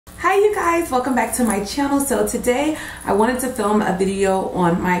Hi you guys, welcome back to my channel. So today I wanted to film a video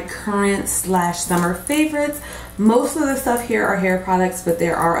on my current / summer favorites. Most of the stuff here are hair products, but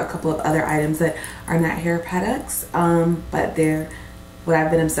there are a couple of other items that are not hair products, but they're what I've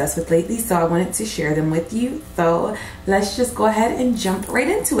been obsessed with lately, so I wanted to share them with you. So let's just go ahead and jump right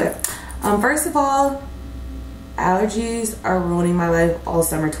into it. First of all, allergies are ruining my life all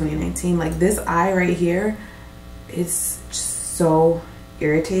summer 2019. Like this eye right here, it's just so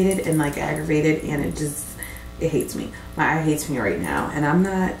irritated and like aggravated, and it hates me. My eye hates me right now, and I'm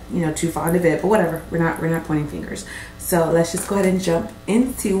not, you know, too fond of it, but whatever. We're not pointing fingers. So let's just go ahead and jump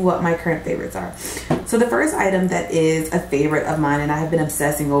into what my current favorites are. So the first item that is a favorite of mine and I have been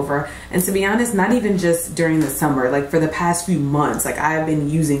obsessing over, and to be honest, not even just during the summer, like for the past few months, like I've been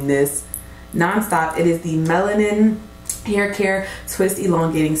using this nonstop. It is the Melanin Haircare Twist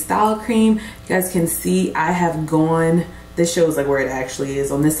Elongating Style Cream. You guys can see I have gone, this shows like where it actually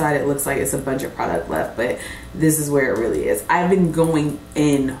is. On this side it looks like it's a bunch of product left, but this is where it really is. I've been going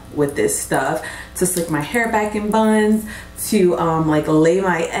in with this stuff to slick my hair back in buns, to like lay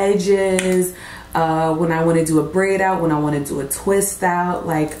my edges, when I want to do a braid out, when I want to do a twist out.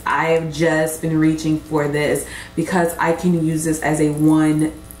 Like I've just been reaching for this because I can use this as a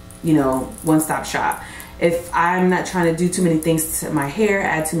one-stop shop. If I'm not trying to do too many things to my hair,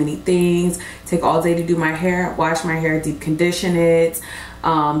 add too many things, take all day to do my hair, wash my hair, deep condition it,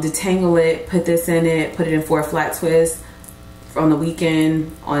 detangle it, put this in it, put it in for a flat twist on the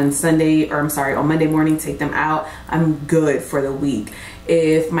weekend, on Monday morning, take them out, I'm good for the week.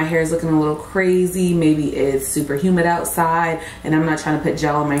 If my hair is looking a little crazy, maybe it's super humid outside and I'm not trying to put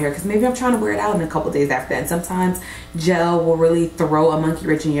gel on my hair because maybe I'm trying to wear it out in a couple days after that. And sometimes gel will really throw a monkey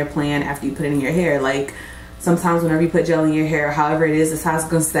wrench in your plan after you put it in your hair. Like sometimes whenever you put gel in your hair, however it is, that's how it's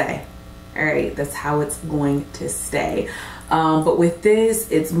going to stay. All right, that's how it's going to stay. But with this,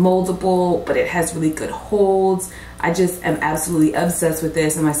 it's moldable, but it has really good holds. I just am absolutely obsessed with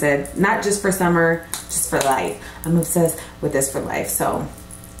this. And I said, not just for summer, just for life. I'm obsessed with this for life. So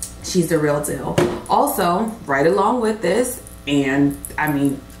she's the real deal. Also, right along with this, and I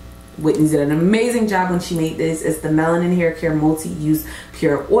mean, Whitney did an amazing job when she made this. It's the Melanin Haircare Multi-Use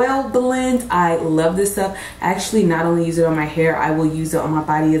Pure Oil Blend. I love this stuff. I actually not only use it on my hair, I will use it on my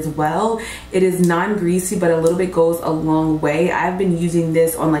body as well. It is non-greasy, but a little bit goes a long way. I've been using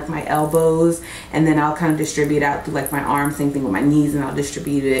this on like my elbows, and then I'll kind of distribute out through like my arms, same thing with my knees, and I'll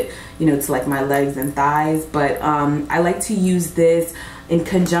distribute it, you know, to like my legs and thighs. But I like to use this in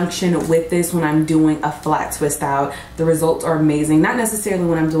conjunction with this when I'm doing a flat twist out. The results are amazing. Not necessarily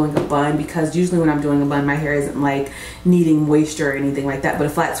when I'm doing a bun, because usually when I'm doing a bun, my hair isn't like needing moisture or anything like that. But a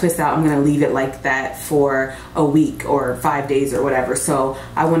flat twist out, I'm gonna leave it like that for a week or 5 days or whatever. So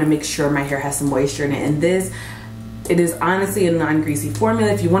I wanna make sure my hair has some moisture in it. And this, it is honestly a non-greasy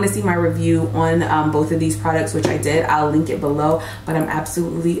formula. If you want to see my review on both of these products, which I did, I'll link it below. But I'm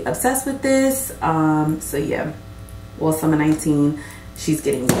absolutely obsessed with this. So yeah, well, summer 19, she's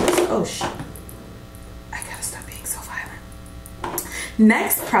getting used. Oh shit, I gotta stop being so violent.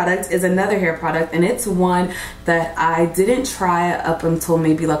 Next product is another hair product, and it's one that I didn't try up until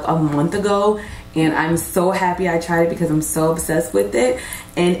maybe like a month ago, and I'm so happy I tried it because I'm so obsessed with it.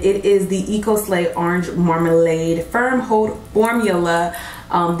 And it is the Eco Slay Orange Marmalade Firm Hold Formula.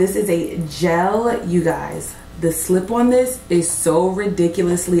 This is a gel, you guys. The slip on this is so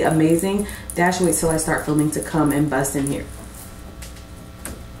ridiculously amazing. Dash, wait till I start filming to come and bust in here.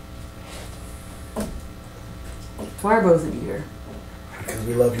 Why are both of you here? Because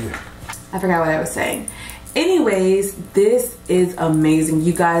we love you. I forgot what I was saying. Anyways, this is amazing.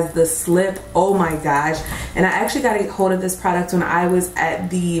 You guys, the slip, oh my gosh. And I actually got a hold of this product when I was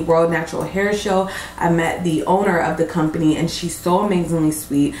at the World Natural Hair Show. I met the owner of the company, and she's so amazingly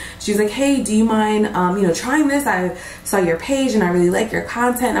sweet. She's like, hey, do you mind, you know, trying this? I saw your page and I really like your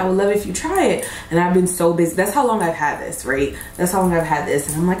content. I would love it if you try it. And I've been so busy. That's how long I've had this, right? That's how long I've had this.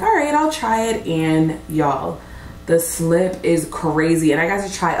 And I'm like, all right, I'll try it. And y'all, the slip is crazy, and I got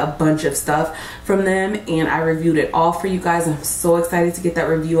to try a bunch of stuff from them, and I reviewed it all for you guys. I'm so excited to get that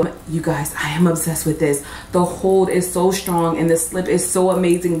review. You guys, I am obsessed with this. The hold is so strong, and the slip is so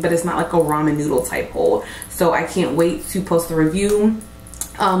amazing, but it's not like a ramen noodle type hold. So I can't wait to post the review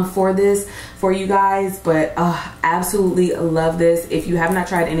for this for you guys. But absolutely love this. If you have not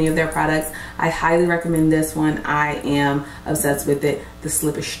tried any of their products, I highly recommend this one. I am obsessed with it. The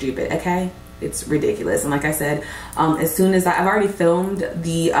slip is stupid, okay? It's ridiculous. And like I said, as soon as I've already filmed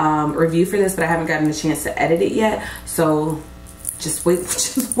the review for this, but I haven't gotten a chance to edit it yet. So just wait on it.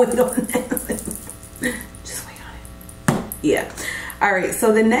 Just wait on it. Yeah. All right.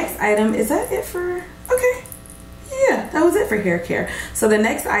 So the next item, is that it for, okay. yeah, that was it for hair care. So the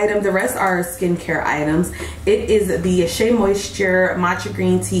next item, the rest are skincare items. It is the Shea Moisture Matcha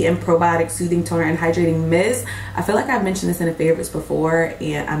Green Tea and Probiotic Soothing Toner and Hydrating Mist. I feel like I've mentioned this in the favorites before,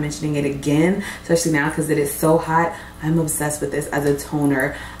 and I'm mentioning it again, especially now because it is so hot. I'm obsessed with this as a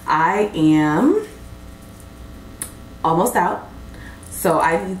toner. I am almost out, so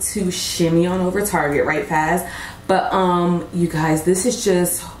I need to shimmy on over Target right fast. But you guys, this is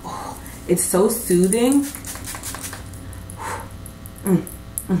just, oh, it's so soothing.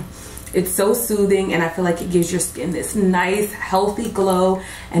 It's so soothing, and I feel like it gives your skin this nice healthy glow,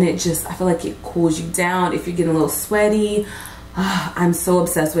 and it just, I feel like it cools you down if you're getting a little sweaty. I'm so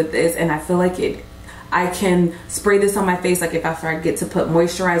obsessed with this, and I feel like I can spray this on my face, like if after I get to put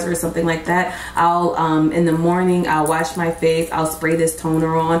moisturizer or something like that, I'll in the morning I'll wash my face, I'll spray this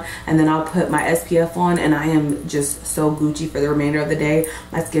toner on, and then I'll put my SPF on, and I am just so Gucci for the remainder of the day.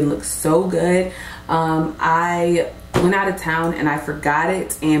 My skin looks so good. I went out of town and I forgot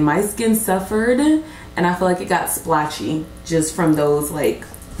it, and my skin suffered, and I feel like it got splotchy just from those like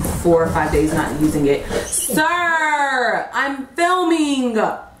 4 or 5 days not using it. Sir, I'm filming.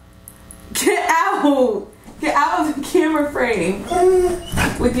 Get out! Get out of the camera frame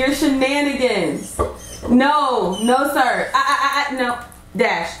with your shenanigans. No, no, sir. No.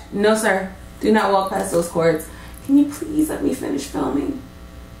 Dash. No, sir. Do not walk past those cords. Can you please let me finish filming?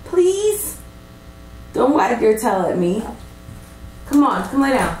 Please? Don't wag your tail at me. Come on, come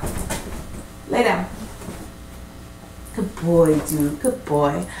lay down. Lay down. Good boy, dude. Good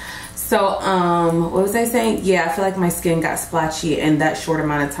boy. So, what was I saying? Yeah, I feel like my skin got splotchy in that short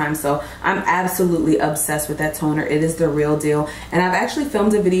amount of time. So I'm absolutely obsessed with that toner. It is the real deal. And I've actually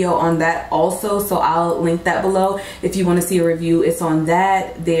filmed a video on that also. So I'll link that below if you want to see a review. It's on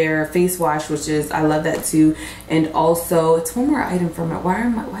that, their face wash, which is, I love that too. And also, it's one more item from it.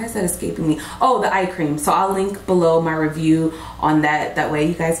 Why is that escaping me? Oh, the eye cream. So I'll link below my review on that. That way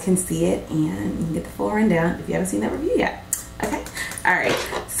you guys can see it and you can get the full rundown if you haven't seen that review yet. Okay. All right,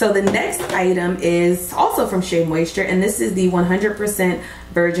 so the next item is also from Shea Moisture, and this is the 100%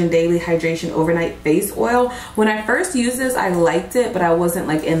 Virgin Daily Hydration Overnight Face Oil. When I first used this, I liked it, but I wasn't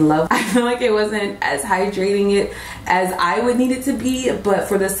like in love. I feel like it wasn't as hydrating it as I would need it to be, but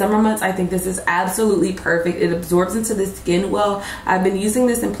for the summer months, I think this is absolutely perfect. It absorbs into the skin well. I've been using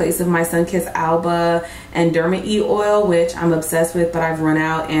this in place of my Sunkissed Alba and Derma E oil, which I'm obsessed with, but I've run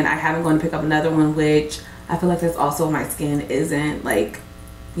out and I haven't gone to pick up another one, which I feel like that's also my skin isn't like,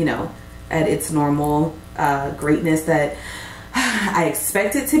 you know, at its normal greatness that I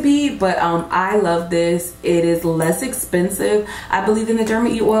expect it to be. But I love this. It is less expensive, I believe, than the Derma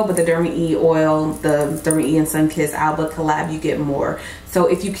E oil, but the Derma E oil, the Derma E and Sunkissed Alba collab, you get more. So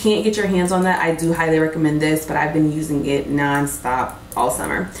if you can't get your hands on that, I do highly recommend this, but I've been using it non-stop all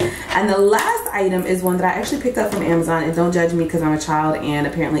summer. And the last item is one that I actually picked up from Amazon, and don't judge me because I'm a child and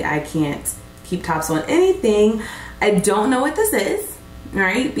apparently I can't keep tops on anything. I don't know what this is,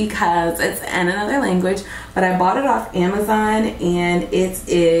 right, because it's in another language, but I bought it off Amazon, and it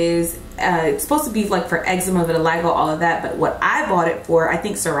is it's supposed to be like for eczema, vitiligo, all of that. But what I bought it for, I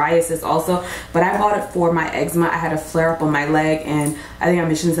think psoriasis also, but I bought it for my eczema. I had a flare up on my leg, and I think I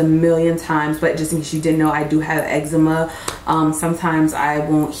mentioned this a million times, but just in case you didn't know, I do have eczema. Sometimes I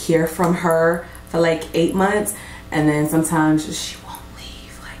won't hear from her for like 8 months, and then sometimes she won't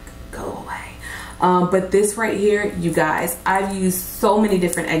leave, like go away. But this right here, you guys, I've used so many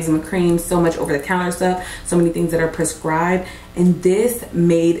different eczema creams, so much over-the-counter stuff, so many things that are prescribed, and this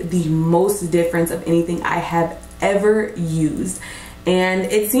made the most difference of anything I have ever used. And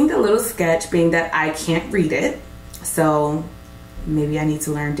it seemed a little sketch, being that I can't read it, so maybe I need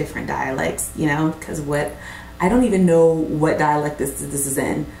to learn different dialects, you know, because I don't even know what dialect this is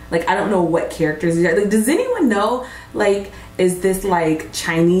in. Like, I don't know what characters. Like, does anyone know? Like, is this like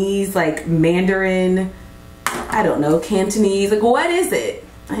Chinese, like Mandarin? I don't know, Cantonese. Like, what is it?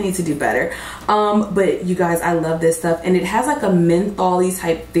 I need to do better. But you guys, I love this stuff, and it has like a mentholy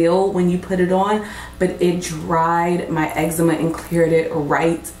type feel when you put it on. But it dried my eczema and cleared it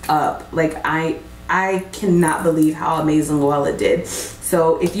right up. Like, I cannot believe how amazing well it did.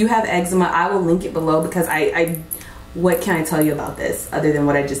 So if you have eczema, I will link it below, because what can I tell you about this other than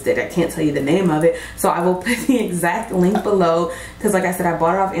what I just did? I can't tell you the name of it. So I will put the exact link below, because like I said, I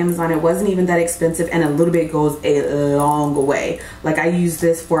bought it off Amazon. It wasn't even that expensive, and a little bit goes a long way. Like, I used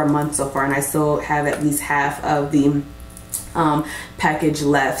this for a month so far, and I still have at least half of the package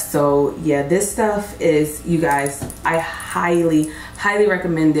left. So yeah, this stuff is, you guys, I highly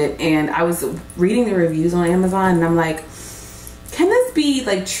recommend it. And I was reading the reviews on Amazon, and I'm like, can this be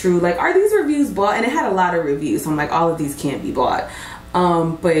like true? Like, are these reviews bought? And it had a lot of reviews, so I'm like, all of these can't be bought.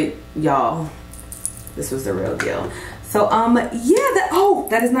 But y'all, this was the real deal. So yeah,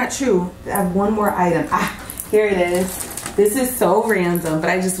 that is not true. I have one more item. Here it is. This is so random, but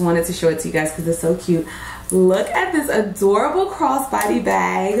I just wanted to show it to you guys because it's so cute. Look at this adorable crossbody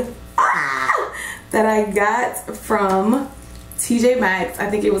bag that I got from TJ Maxx. I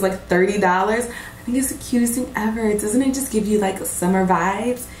think it was like $30. I think it's the cutest thing ever. Doesn't it just give you like summer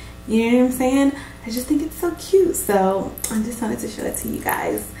vibes? You know what I'm saying? I just think it's so cute. So I just wanted to show it to you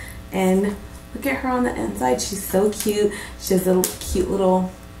guys. And look at her on the inside. She's so cute. She has a cute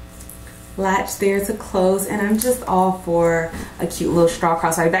little latch there to close, and I'm just all for a cute little straw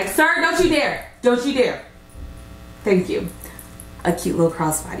crossbody bag. Sir, don't you dare! Don't you dare! Thank you. A cute little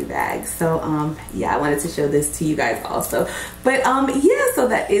crossbody bag. So yeah, I wanted to show this to you guys also. But yeah, so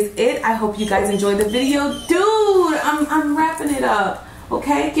that is it. I hope you guys enjoyed the video. Dude, I'm wrapping it up.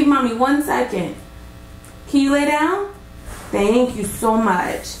 Okay, give mommy 1 second. Can you lay down? Thank you so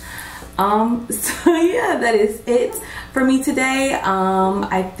much. So yeah, that is it for me today.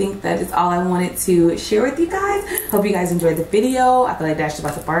 I think that is all I wanted to share with you guys. Hope you guys enjoyed the video. I feel like Dash is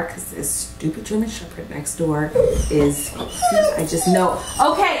about to bark because this stupid German Shepherd next door is, I just know.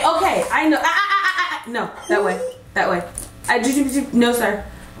 Okay, I know. No, that way. No, sir.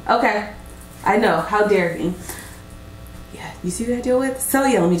 Okay, I know. How dare me. You see what I deal with? So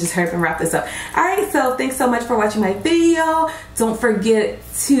yeah, let me just hurry up and wrap this up. Alright, so thanks so much for watching my video. Don't forget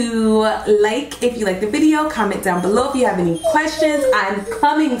to like if you like the video. Comment down below if you have any questions. I'm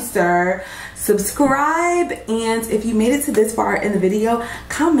coming, sir. Subscribe, and if you made it to this far in the video,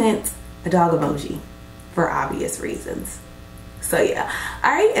 comment a dog emoji for obvious reasons. So yeah.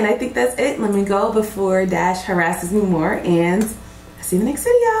 Alright, and I think that's it. Let me go before Dash harasses me more, and I'll see you in the next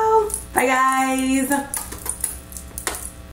video. Bye guys.